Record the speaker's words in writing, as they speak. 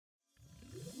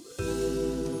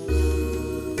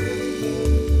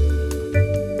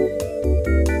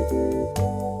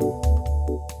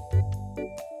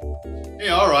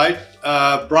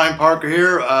Brian Parker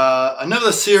here.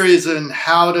 Another series on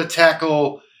how to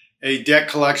tackle a debt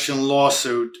collection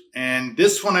lawsuit. And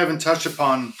this one I haven't touched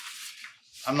upon.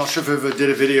 I'm not sure if I ever did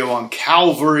a video on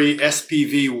Cavalry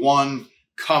SPV 1,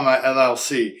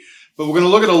 LLC. But we're going to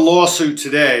look at a lawsuit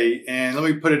today. And let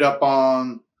me put it up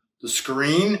on the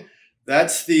screen.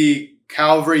 That's the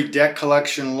Cavalry debt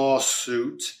collection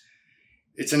lawsuit.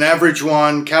 It's an average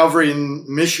one. Cavalry in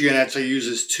Michigan actually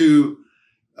uses two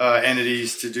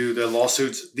entities to do the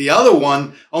lawsuits. The other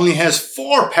one only has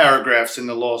 4 paragraphs in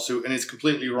the lawsuit, and it's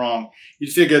completely wrong.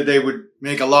 You'd figure they would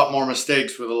make a lot more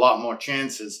mistakes with a lot more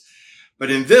chances.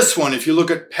 But in this one, if you look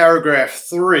at paragraph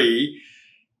 3,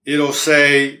 it'll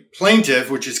say plaintiff,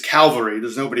 which is Cavalry,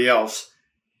 there's nobody else,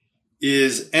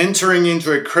 is entering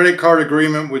into a credit card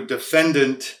agreement with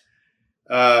defendant,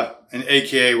 and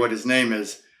AKA what his name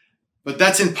is. But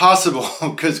that's impossible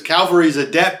because Cavalry is a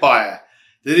debt buyer.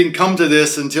 They didn't come to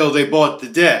this until they bought the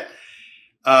debt.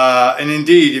 And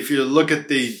indeed, if you look at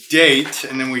the date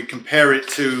and then we compare it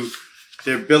to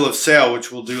their bill of sale,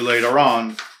 which we'll do later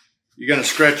on, you're going to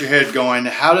scratch your head going,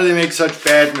 how do they make such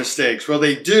bad mistakes? Well,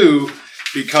 they do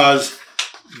because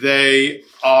they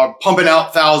are pumping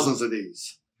out thousands of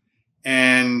these.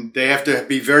 And they have to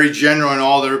be very general in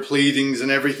all their pleadings and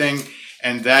everything.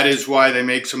 And that is why they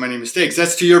make so many mistakes.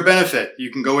 That's to your benefit. You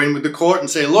can go in with the court and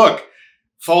say, look,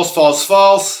 false, false,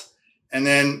 false. And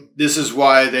then this is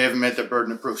why they haven't met the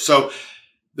burden of proof. So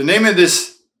the name of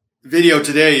this video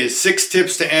today is 6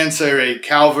 tips to answer a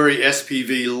Cavalry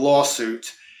SPV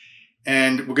lawsuit.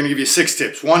 And we're going to give you 6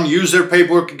 tips. 1, use their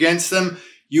paperwork against them.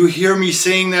 You hear me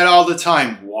saying that all the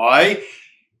time. Why?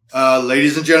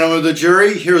 Ladies and gentlemen of the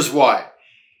jury, here's why.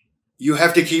 You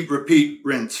have to keep repeat,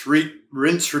 rinse,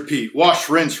 repeat, wash,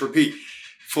 rinse, repeat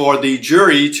for the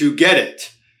jury to get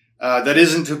it. That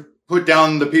isn't to put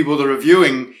down the people that are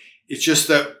reviewing. It's just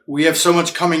that we have so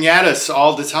much coming at us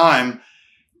all the time.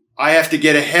 I have to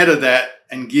get ahead of that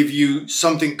and give you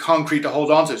something concrete to hold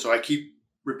on to. So I keep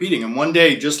repeating. And one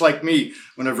day, just like me,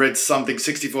 when I've read something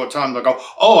 64 times, I'll go,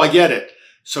 oh, I get it.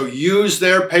 So use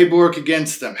their paperwork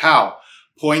against them. How?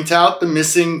 Point out the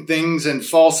missing things and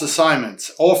false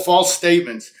assignments or false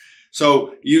statements.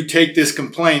 So you take this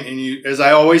complaint and you, as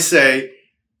I always say,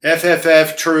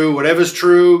 FFF, true, whatever's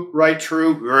true, right,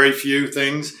 true, very few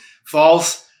things,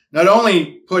 false. Not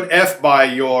only put F by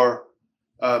your,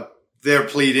 their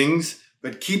pleadings,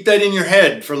 but keep that in your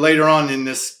head for later on in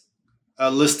this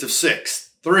list of 6.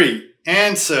 3,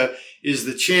 answer is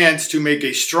the chance to make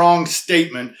a strong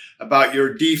statement about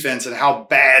your defense and how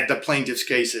bad the plaintiff's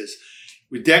case is.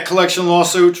 With debt collection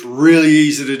lawsuits, really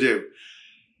easy to do.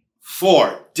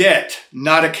 4, debt,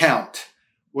 not account.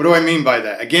 What do I mean by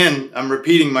that? Again, I'm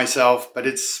repeating myself, but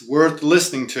it's worth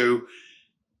listening to.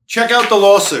 Check out the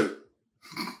lawsuit.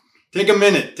 Take a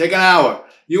minute, take an hour.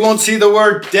 You won't see the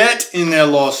word debt in their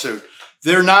lawsuit.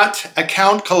 They're not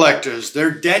account collectors,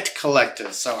 they're debt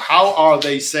collectors. So how are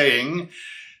they saying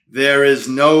there is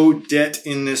no debt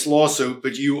in this lawsuit,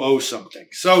 but you owe something?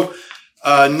 So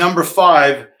number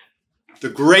 5, the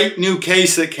great new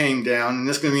case that came down, and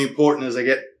this is going to be important as I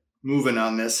get moving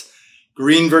on this,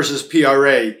 Green versus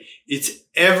PRA. It's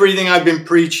everything I've been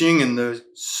preaching, and the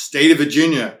state of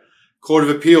Virginia Court of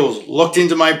Appeals looked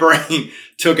into my brain,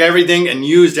 took everything and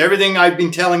used everything I've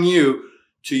been telling you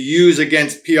to use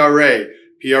against PRA.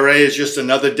 PRA is just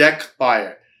another debt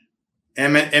buyer.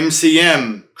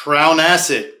 MCM, Crown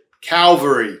Asset,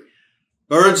 Cavalry,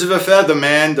 birds of a feather,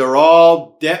 man. They're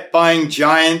all debt-buying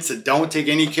giants that don't take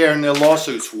any care in their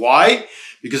lawsuits. Why?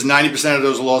 Because 90% of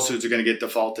those lawsuits are going to get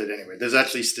defaulted anyway. There's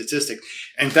actually statistics.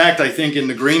 In fact, I think in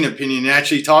the Green opinion, it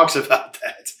actually talks about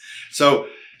that. So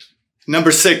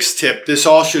number 6 tip, this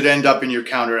all should end up in your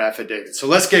counter affidavit. So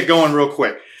let's get going real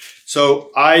quick.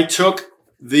 So I took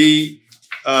the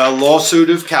lawsuit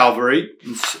of Cavalry,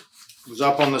 it was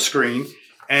up on the screen,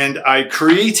 and I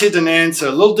created an answer,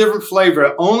 a little different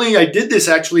flavor. Only I did this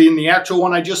actually in the actual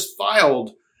one I just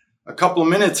filed a couple of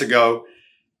minutes ago.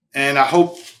 And I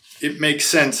hope it makes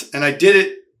sense. And I did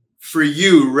it for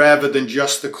you rather than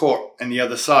just the court and the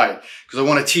other side, because I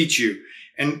want to teach you.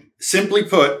 And simply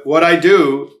put, what I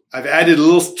do, I've added 2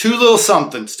 little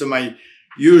somethings to my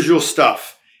usual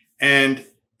stuff. And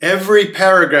every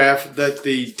paragraph that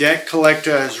the debt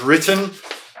collector has written,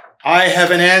 I have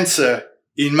an answer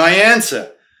in my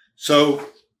answer. So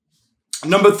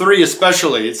number 3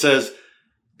 especially, it says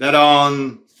that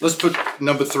on, let's put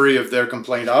number 3 of their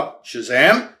complaint up,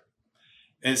 Shazam.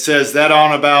 And it says that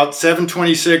on about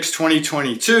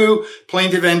 7/26/2022,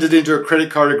 plaintiff entered into a credit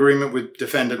card agreement with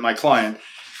defendant, my client.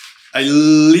 A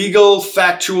legal,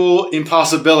 factual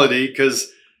impossibility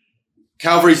because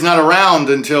Cavalry's not around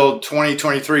until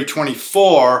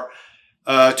 2023-24.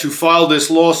 to file this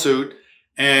lawsuit.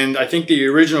 And I think the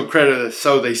original creditor,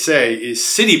 so they say, is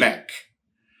Citibank.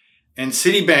 And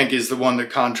Citibank is the one that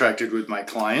contracted with my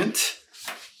client.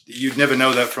 You'd never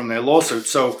know that from their lawsuit.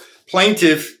 So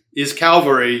plaintiff is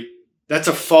Cavalry. That's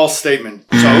a false statement.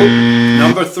 So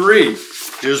number 3,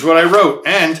 here's what I wrote.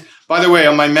 And by the way,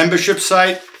 on my membership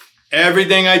site,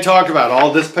 everything I talked about,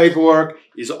 all this paperwork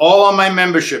is all on my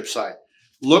membership site.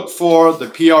 Look for the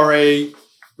PRA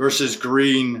versus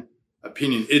Green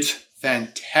opinion. It's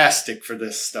fantastic for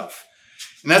this stuff.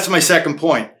 And that's my second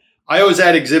point. I always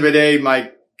add Exhibit A,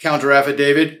 my counter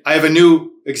affidavit. I have a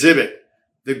new exhibit,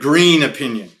 the Green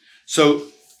opinion. So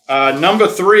number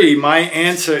 3, my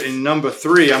answer in number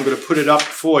 3, I'm going to put it up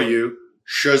for you,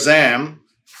 Shazam.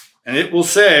 And it will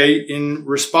say, in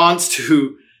response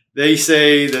to, they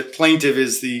say that plaintiff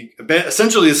is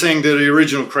essentially saying that the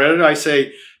original creditor, I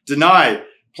say, deny.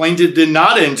 Plaintiff did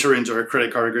not enter into a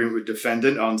credit card agreement with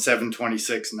defendant on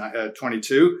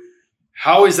 7/26/22.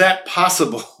 How is that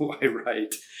possible? I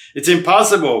write. It's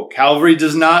impossible. Cavalry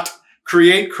does not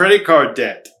create credit card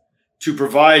debt to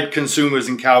provide consumers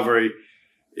in Cavalry.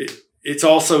 It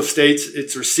also states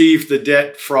it's received the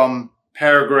debt from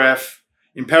paragraph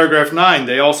 9.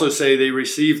 They also say they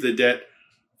received the debt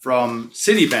from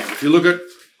Citibank. If you look at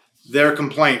their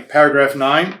complaint, paragraph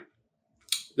 9,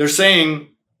 they're saying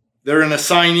they're an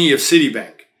assignee of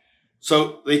Citibank.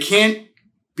 So they can't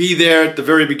be there at the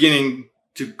very beginning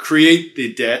to create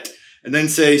the debt and then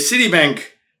say Citibank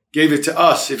gave it to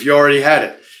us if you already had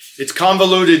it. It's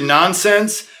convoluted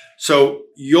nonsense. So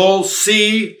you'll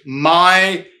see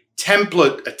my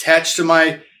template attached to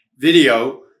my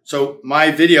video. So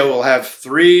my video will have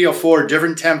 3 or 4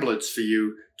 different templates for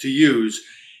you to use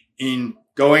in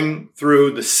going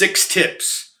through the 6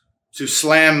 tips to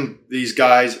slam these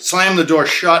guys, slam the door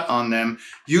shut on them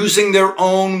using their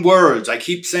own words. I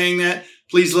keep saying that.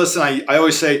 Please listen. I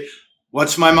always say,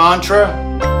 what's my mantra?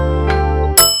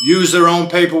 Use their own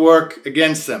paperwork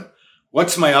against them.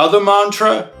 What's my other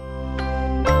mantra?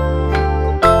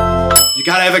 You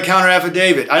got to have a counter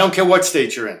affidavit. I don't care what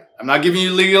state you're in. I'm not giving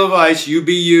you legal advice. You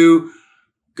be you.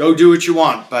 Go do what you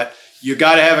want. But you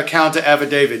got to have a counter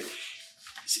affidavit.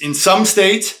 In some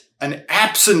states, an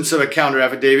absence of a counter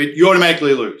affidavit, you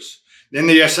automatically lose. Then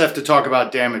they just have to talk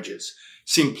about damages.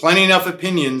 Seen plenty enough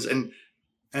opinions, and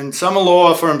some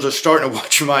law firms are starting to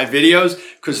watch my videos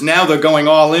because now they're going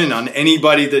all in on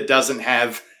anybody that doesn't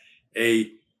have a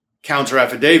counter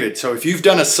affidavit. So if you've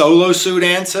done a solo suit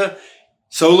answer,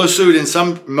 solo suit in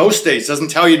most states doesn't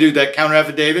tell you to do that counter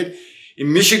affidavit.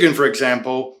 In Michigan, for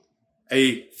example,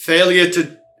 a failure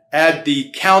to add the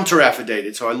counter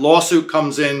affidavit. So a lawsuit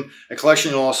comes in, a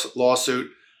collection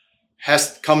lawsuit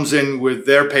comes in with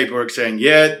their paperwork saying,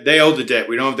 yeah, they owe the debt.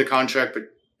 We don't have the contract, but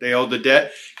they owe the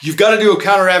debt. You've got to do a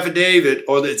counter affidavit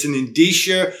or it's an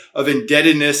indicia of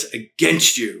indebtedness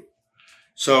against you.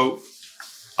 So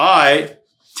I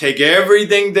take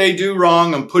everything they do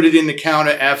wrong and put it in the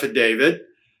counter affidavit.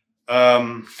 Let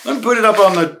me put it up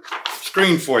on the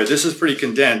screen for you. This is pretty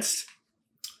condensed.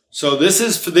 So this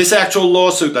is for this actual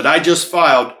lawsuit that I just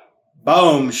filed.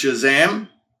 Boom, Shazam.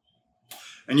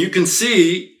 And you can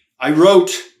see I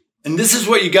wrote, and this is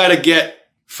what you got to get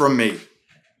from me.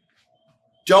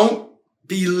 Don't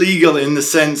be legal in the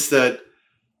sense that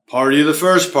party of the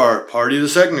first part, party of the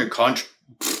second,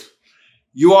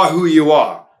 you are who you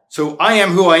are. So I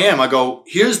am who I am. I go,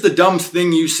 here's the dumb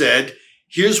thing you said.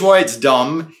 Here's why it's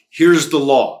dumb. Here's the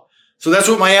law. So that's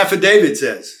what my affidavit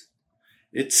says.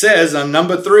 It says on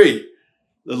number 3,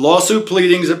 the lawsuit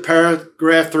pleadings at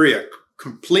paragraph 3 are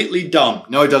completely dumb.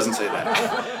 No, it doesn't say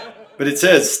that. But it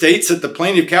says, states that the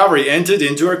plaintiff Cavalry entered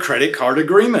into a credit card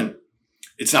agreement.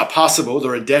 It's not possible.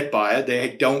 They're a debt buyer.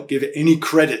 They don't give any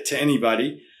credit to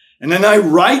anybody. And then I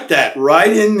write that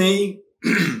right in the,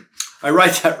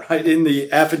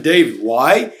 affidavit.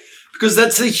 Why? Because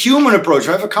that's the human approach. If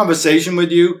I have a conversation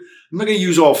with you, I'm not going to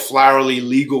use all flowery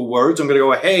legal words. I'm going to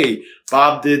go, hey,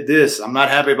 Bob did this. I'm not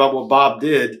happy about what Bob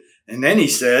did. And then he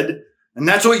said, and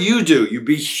that's what you do. You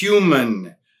be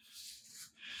human.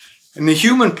 And the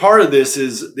human part of this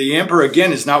is the emperor,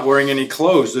 again, is not wearing any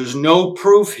clothes. There's no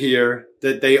proof here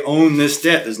that they own this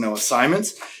debt. There's no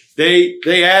assignments. They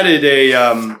added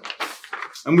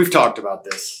and we've talked about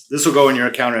this. This will go in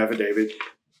your counter affidavit.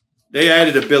 They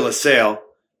added a bill of sale.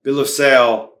 Bill of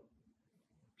sale,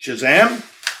 Shazam.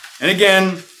 And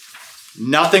again,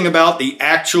 nothing about the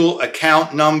actual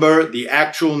account number, the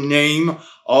actual name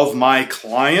of my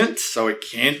client. So it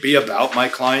can't be about my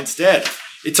client's debt.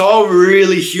 It's all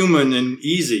really human and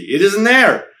easy. It isn't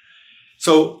there.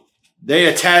 So they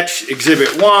attach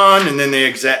Exhibit 1 and then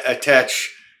they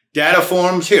attach data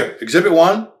forms. Here, Exhibit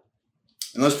 1.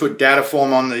 And let's put data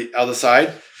form on the other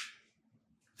side.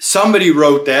 Somebody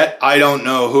wrote that. I don't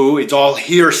know who. It's all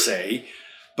hearsay.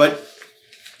 But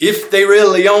if they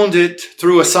really owned it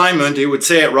through assignment, it would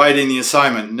say it right in the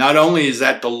assignment. Not only is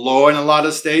that the law in a lot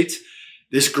of states,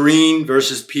 this Green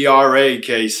versus PRA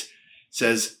case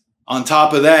says, on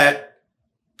top of that,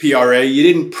 PRA, you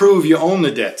didn't prove you own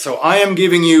the debt. So I am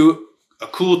giving you a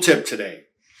cool tip today.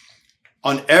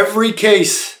 On every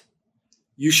case,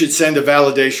 you should send a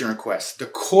validation request. The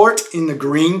court in the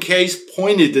Green case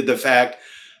pointed to the fact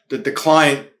that the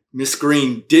client, Miss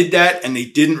Green, did that and they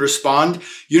didn't respond.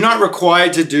 You're not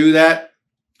required to do that,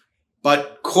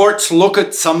 but courts look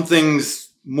at some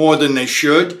things more than they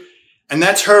should. And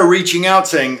that's her reaching out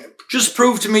saying, just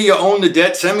prove to me you own the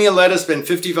debt. Send me a letter, spend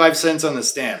 55 cents on the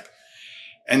stamp.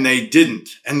 And they didn't.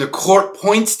 And the court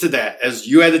points to that as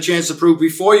you had a chance to prove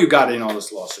before you got in all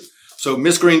this lawsuit. So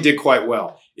Miss Green did quite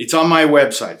well. It's on my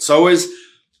website. So is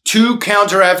 2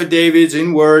 counter affidavits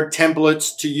in Word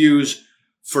templates to use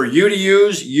for you to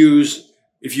use.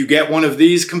 If you get one of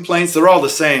these complaints, they're all the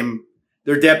same.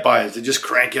 They're debt buyers. They just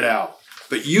crank it out.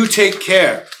 But you take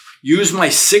care. Use my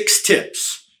 6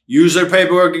 tips. Use their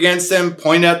paperwork against them.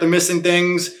 Point out the missing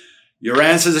things. Your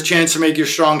answer's a chance to make your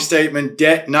strong statement.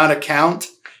 Debt, not account.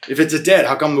 If it's a debt,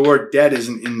 how come the word debt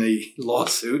isn't in the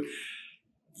lawsuit?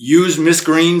 Use Miss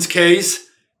Green's case.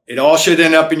 It all should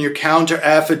end up in your counter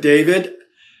affidavit.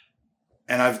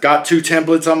 And I've got 2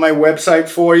 templates on my website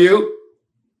for you.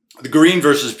 The Green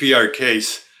versus PR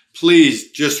case, please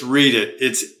just read it.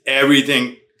 It's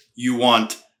everything you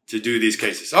want to do these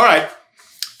cases. All right.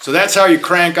 So that's how you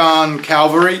crank on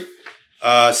Cavalry.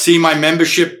 See my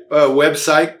membership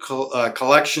website,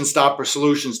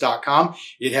 collectionstoppersolutions.com.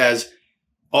 It has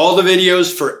all the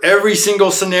videos for every single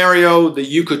scenario that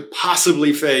you could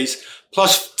possibly face,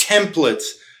 plus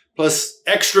templates, plus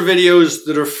extra videos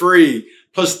that are free,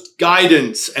 plus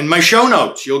guidance and my show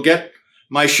notes. You'll get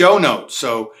my show notes.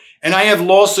 So, and I have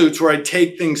lawsuits where I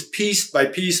take things piece by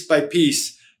piece by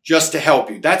piece just to help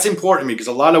you. That's important to me because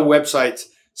a lot of websites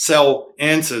sell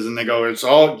answers and they go, it's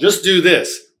all, just do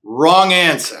this. Wrong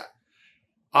answer.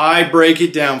 I break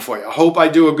it down for you. I hope I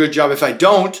do a good job. If I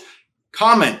don't,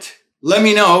 comment. Let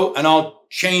me know and I'll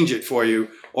change it for you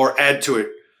or add to it.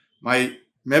 My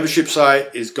membership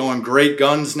site is going great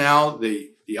guns now. The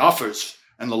offers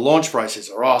and the launch prices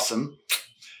are awesome.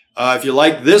 If you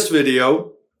like this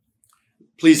video,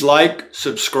 please like,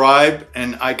 subscribe,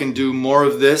 and I can do more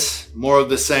of this, more of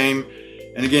the same.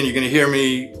 And again, you're going to hear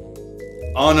me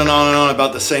on and on and on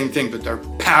about the same thing, but they're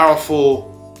powerful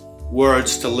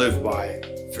words to live by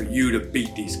for you to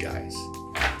beat these guys.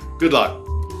 Good luck.